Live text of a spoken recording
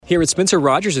Here at Spencer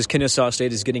Rogers, as Kennesaw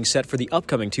State is getting set for the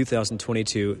upcoming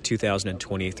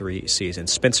 2022-2023 season.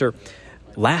 Spencer,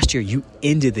 last year you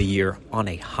ended the year on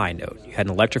a high note. You had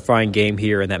an electrifying game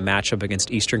here in that matchup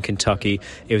against Eastern Kentucky.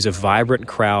 It was a vibrant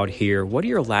crowd here. What are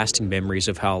your lasting memories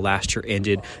of how last year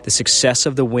ended, the success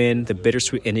of the win, the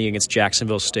bittersweet ending against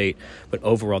Jacksonville State, but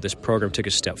overall this program took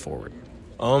a step forward?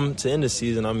 To end the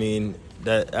season,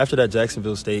 that after that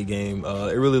Jacksonville State game,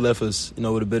 it really left us,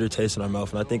 with a bitter taste in our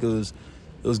mouth, and I think it was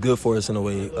good for us in a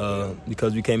way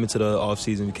because we came into the off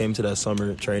season, we came to that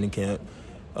summer training camp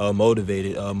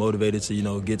motivated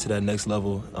to get to that next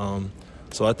level.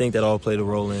 So I think that all played a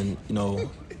role in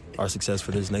our success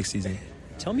for this next season.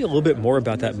 Tell me a little bit more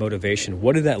about that motivation.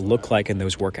 What did that look like in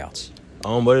those workouts?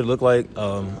 What it looked like,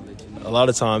 a lot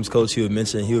of times Coach he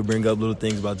would bring up little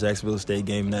things about Jacksonville State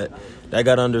game that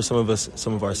got under some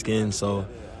of our skin. So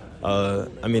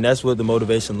that's what the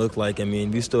motivation looked like.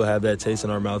 We still have that taste in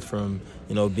our mouth from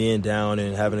being down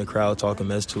and having a crowd talking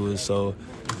mess to us. So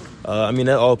that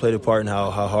all played a part in how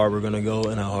hard we're going to go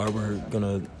and how hard we're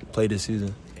going to play this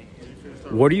season.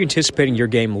 What are you anticipating your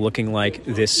game looking like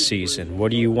this season?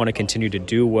 What do you want to continue to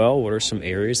do well? What are some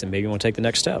areas that maybe you want to take the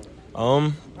next step?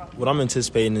 What I'm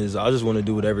anticipating is I just want to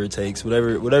do whatever it takes,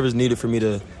 whatever's needed for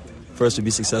us to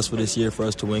be successful this year, for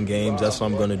us to win games. That's what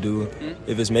I'm going to do.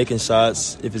 If it's making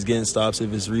shots, if it's getting stops,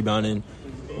 if it's rebounding,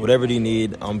 whatever they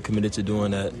need, I'm committed to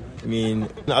doing that.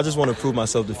 I just want to prove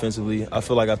myself defensively. I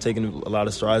feel like I've taken a lot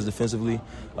of strides defensively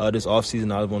this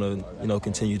offseason. I want to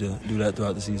continue to do that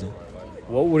throughout the season.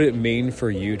 What would it mean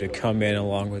for you to come in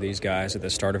along with these guys at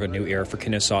the start of a new era for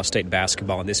Kennesaw State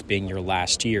basketball, and this being your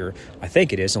last year? I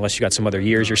think it is, unless you got some other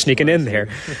years you're sneaking in there,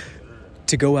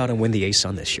 to go out and win the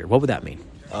ASUN this year. What would that mean?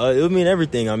 It would mean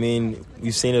everything.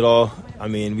 We've seen it all.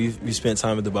 We've spent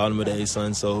time at the bottom of the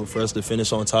ASUN, so for us to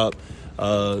finish on top,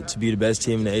 to be the best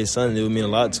team in the ASUN, it would mean a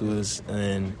lot to us.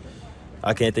 And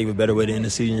I can't think of a better way to end the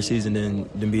senior season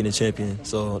than being a champion.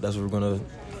 So that's what we're going to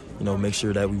make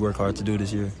sure that we work hard to do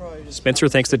this year. Spencer,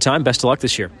 thanks for the time. Best of luck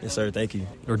this year. Yes, sir. Thank you.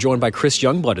 We're joined by Chris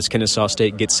Youngblood as Kennesaw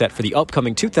State gets set for the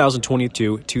upcoming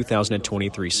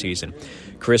 2022-2023 season.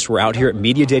 Chris, we're out here at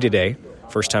Media Day today.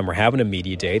 First time we're having a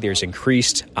media day. There's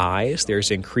increased eyes.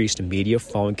 There's increased media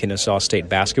following Kennesaw State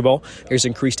basketball. There's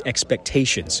increased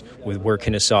expectations with where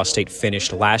Kennesaw State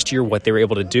finished last year, what they were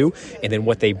able to do, and then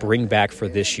what they bring back for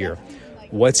this year.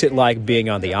 What's it like being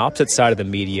on the opposite side of the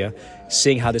media,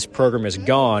 seeing how this program has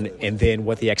gone, and then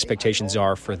what the expectations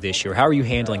are for this year? How are you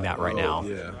handling that right now?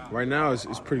 Yeah, right now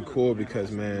it's pretty cool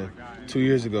because, 2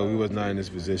 years ago we was not in this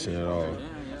position at all.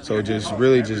 So just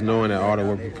knowing that all the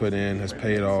work we put in has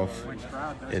paid off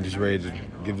and just ready to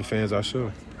give the fans our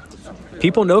show.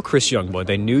 People know Chris Youngblood.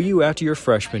 They knew you after your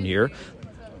freshman year.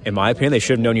 In my opinion, they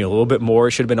should have known you a little bit more.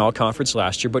 It should have been all-conference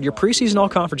last year. But your preseason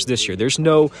all-conference this year, there's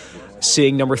no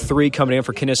seeing number 3 coming in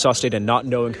for Kennesaw State and not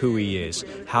knowing who he is.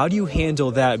 How do you handle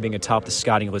that being atop the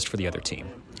scouting list for the other team?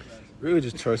 Really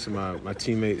just trusting my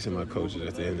teammates and my coaches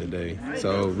at the end of the day.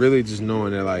 So really just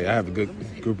knowing that I have a good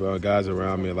group of guys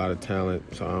around me, a lot of talent.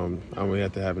 So I don't really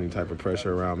have to have any type of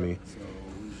pressure around me.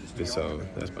 So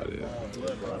that's about it.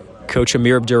 Coach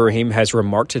Amir Abdur-Rahim has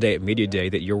remarked today at Media Day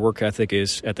that your work ethic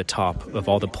is at the top of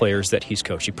all the players that he's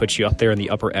coached. He puts you up there in the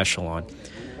upper echelon.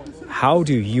 How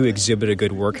do you exhibit a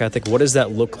good work ethic? What does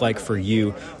that look like for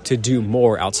you to do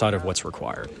more outside of what's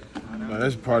required?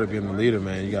 That's part of being a leader,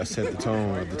 man. You got to set the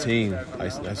tone of the team. I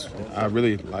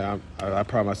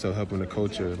pride myself helping the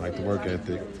culture, the work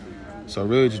ethic. So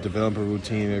really just develop a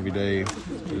routine every day,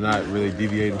 not really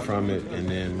deviating from it, and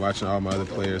then watching all my other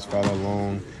players follow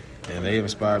along. And they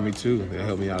inspired me too. They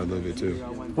helped me out a little bit too.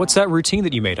 What's that routine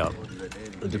that you made up?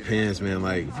 It depends,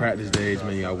 man. Practice days,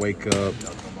 man, you gotta wake up,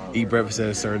 eat breakfast at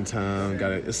a certain time.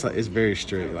 It's very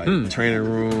strict. Training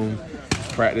room,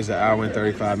 practice an hour and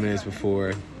 35 minutes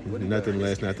before. Nothing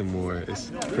less, nothing more. It's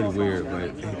pretty weird, but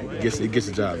it gets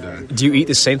the job done. Do you eat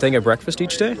the same thing at breakfast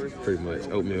each day? Pretty much.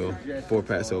 Oatmeal, 4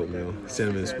 packs of oatmeal,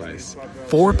 cinnamon spice.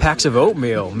 4 packs of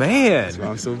oatmeal, man. That's why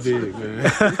I'm so big, man.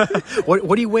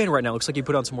 What are you weighing right now? Looks like you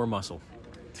put on some more muscle.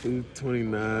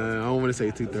 229. I don't want to say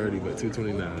 230, but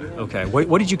 229. Okay.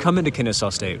 What did you come into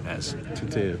Kennesaw State as?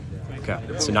 210. Okay.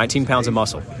 So 19 pounds of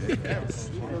muscle.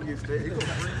 Yes.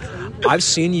 I've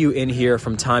seen you in here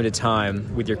from time to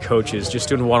time with your coaches, just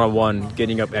doing one-on-one,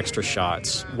 getting up extra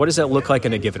shots. What does that look like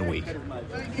in a given week?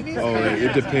 Oh,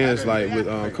 it depends.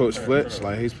 With Coach Fletch,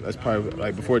 that's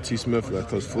probably before T. Smith.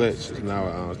 Coach Fletch is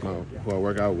now who I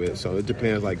work out with. So it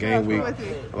depends. Game week,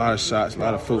 a lot of shots, a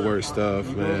lot of footwork stuff,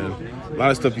 man. A lot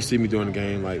of stuff you see me doing in the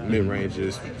game, mid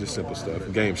ranges, just simple stuff,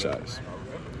 game shots.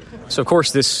 So of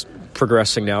course this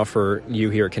progressing now for you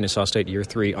here at Kennesaw State year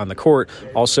 3 on the court,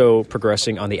 also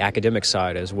progressing on the academic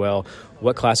side as well.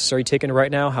 What classes are you taking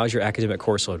right now? How's your academic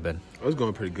course load been? I was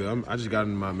going pretty good. I just got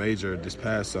into my major this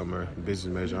past summer,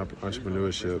 business major,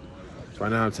 entrepreneurship. So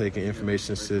right now I'm taking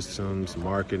information systems,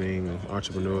 marketing,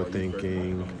 entrepreneurial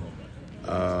thinking,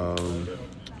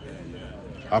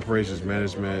 operations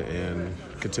management, and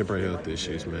contemporary health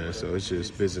issues, man. So it's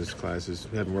just business classes.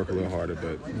 We had to work a little harder,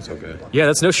 but it's okay. Yeah,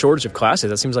 that's no shortage of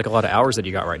classes. That seems like a lot of hours that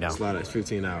you got right now. It's a lot. It's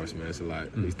 15 hours, man. It's a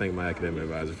lot. Please thank my academic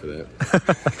advisor for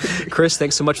that. Chris,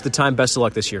 thanks so much for the time. Best of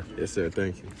luck this year. Yes, sir.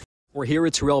 Thank you. We're here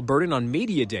with Terrell Burden on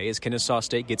Media Day as Kennesaw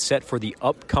State gets set for the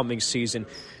upcoming season.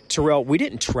 Terrell, we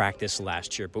didn't track this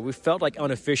last year, but we felt like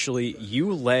unofficially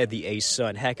you led the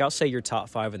ASUN. Heck, I'll say you're top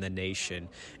 5 in the nation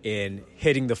in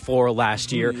hitting the floor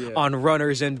last year on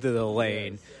runners into the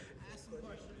lane.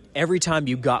 Every time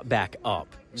you got back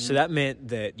up. So that meant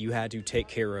that you had to take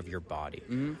care of your body.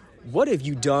 What have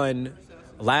you done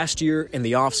last year in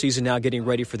the offseason, now getting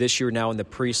ready for this year, now in the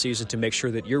preseason, to make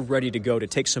sure that you're ready to go to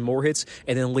take some more hits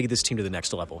and then lead this team to the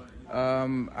next level?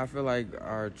 I feel like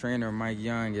our trainer, Mike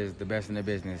Young, is the best in the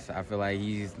business. I feel like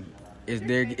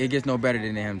it gets no better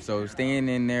than him. So staying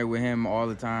in there with him all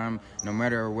the time, no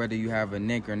matter whether you have a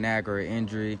nick or knack or an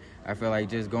injury, I feel like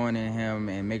just going in him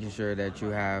and making sure that you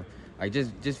have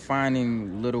just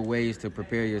finding little ways to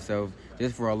prepare yourself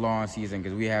just for a long season,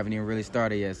 because we haven't even really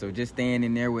started yet. So just staying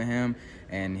in there with him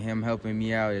and him helping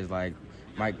me out is like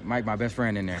Mike, my best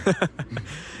friend in there.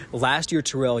 Last year,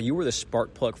 Terrell, you were the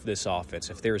spark plug for this offense.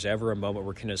 If there was ever a moment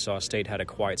where Kennesaw State had a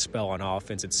quiet spell on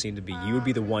offense, it seemed to be you would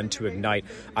be the one to ignite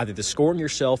either the scoring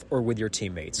yourself or with your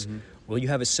teammates. Will you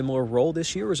have a similar role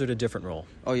this year, or is it a different role?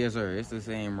 Oh, yes, sir. It's the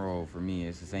same role for me.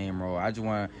 It's the same role.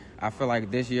 I feel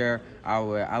like this year,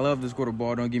 I love to score the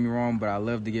ball, don't get me wrong, but I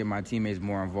love to get my teammates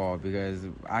more involved, because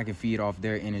I can feed off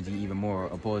their energy even more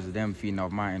opposed to them feeding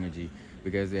off my energy.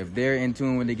 Because if they're in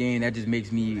tune with the game, that just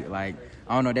makes me that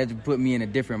just put me in a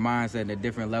different mindset, a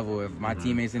different level. If my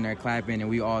teammates in there clapping and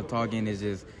we all talking,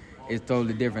 it's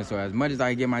totally different. So as much as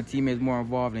I get my teammates more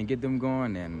involved and get them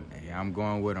going, then I'm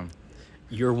going with them.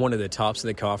 You're one of the tops in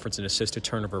the conference in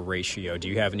assist-to-turnover ratio. Do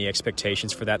you have any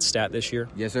expectations for that stat this year?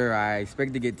 Yes, sir. I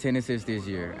expect to get 10 assists this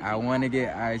year. I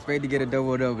expect to get a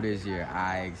double-double this year.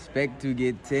 I expect to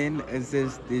get 10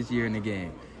 assists this year in the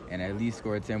game, and at least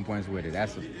score 10 points with it.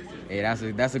 That's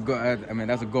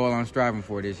a goal I'm striving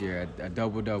for this year, a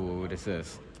double-double with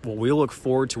assists. Well, we look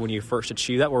forward to when you first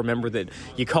achieve that. We'll remember that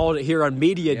you called it here on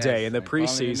Media Day in the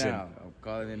preseason. I'm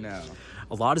calling it now.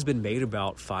 A lot has been made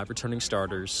about 5 returning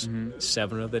starters,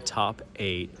 7 of the top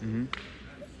 8.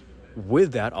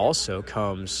 With that also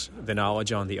comes the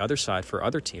knowledge on the other side for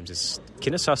other teams.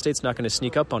 Kennesaw State's not going to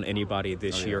sneak up on anybody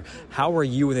this year. How are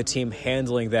you and the team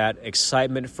handling that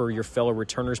excitement for your fellow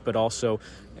returners, but also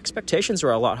expectations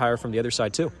are a lot higher from the other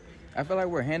side too? I feel like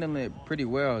we're handling it pretty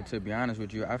well, to be honest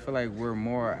with you. I feel like we're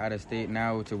more out of state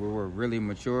now to where we're really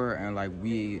mature, and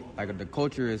the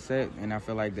culture is set, and I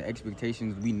feel like the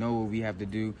expectations, we know what we have to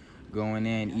do going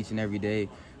in each and every day.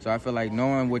 So I feel like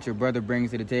knowing what your brother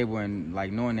brings to the table and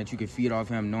knowing that you can feed off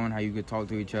him, knowing how you can talk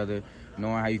to each other,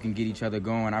 knowing how you can get each other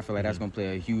going, I feel like that's going to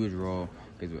play a huge role,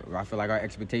 because I feel like our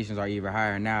expectations are even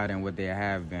higher now than what they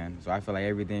have been. So I feel like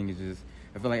everything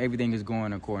is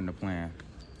going according to plan.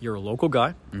 You're a local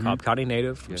guy, Cobb County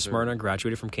native from Smyrna,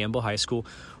 graduated from Campbell High School.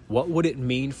 What would it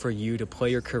mean for you to play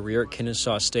your career at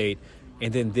Kennesaw State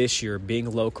and then this year being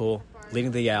local, leading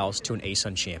the Owls to an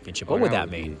ASUN championship? What would that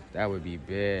mean? That would be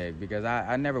big, because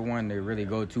I never wanted to really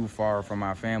go too far from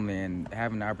my family, and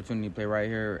having the opportunity to play right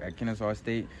here at Kennesaw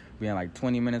State, being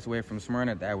 20 minutes away from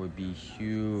Smyrna, that would be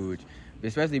huge.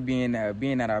 Especially being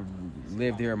that I've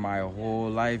lived here my whole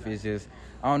life, it's just,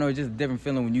 I don't know, it's just a different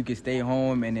feeling when you can stay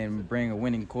home and then bring a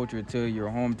winning culture to your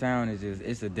hometown.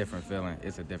 It's a different feeling.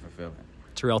 It's a different feeling.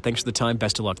 Terrell, thanks for the time.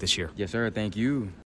 Best of luck this year. Yes, sir. Thank you.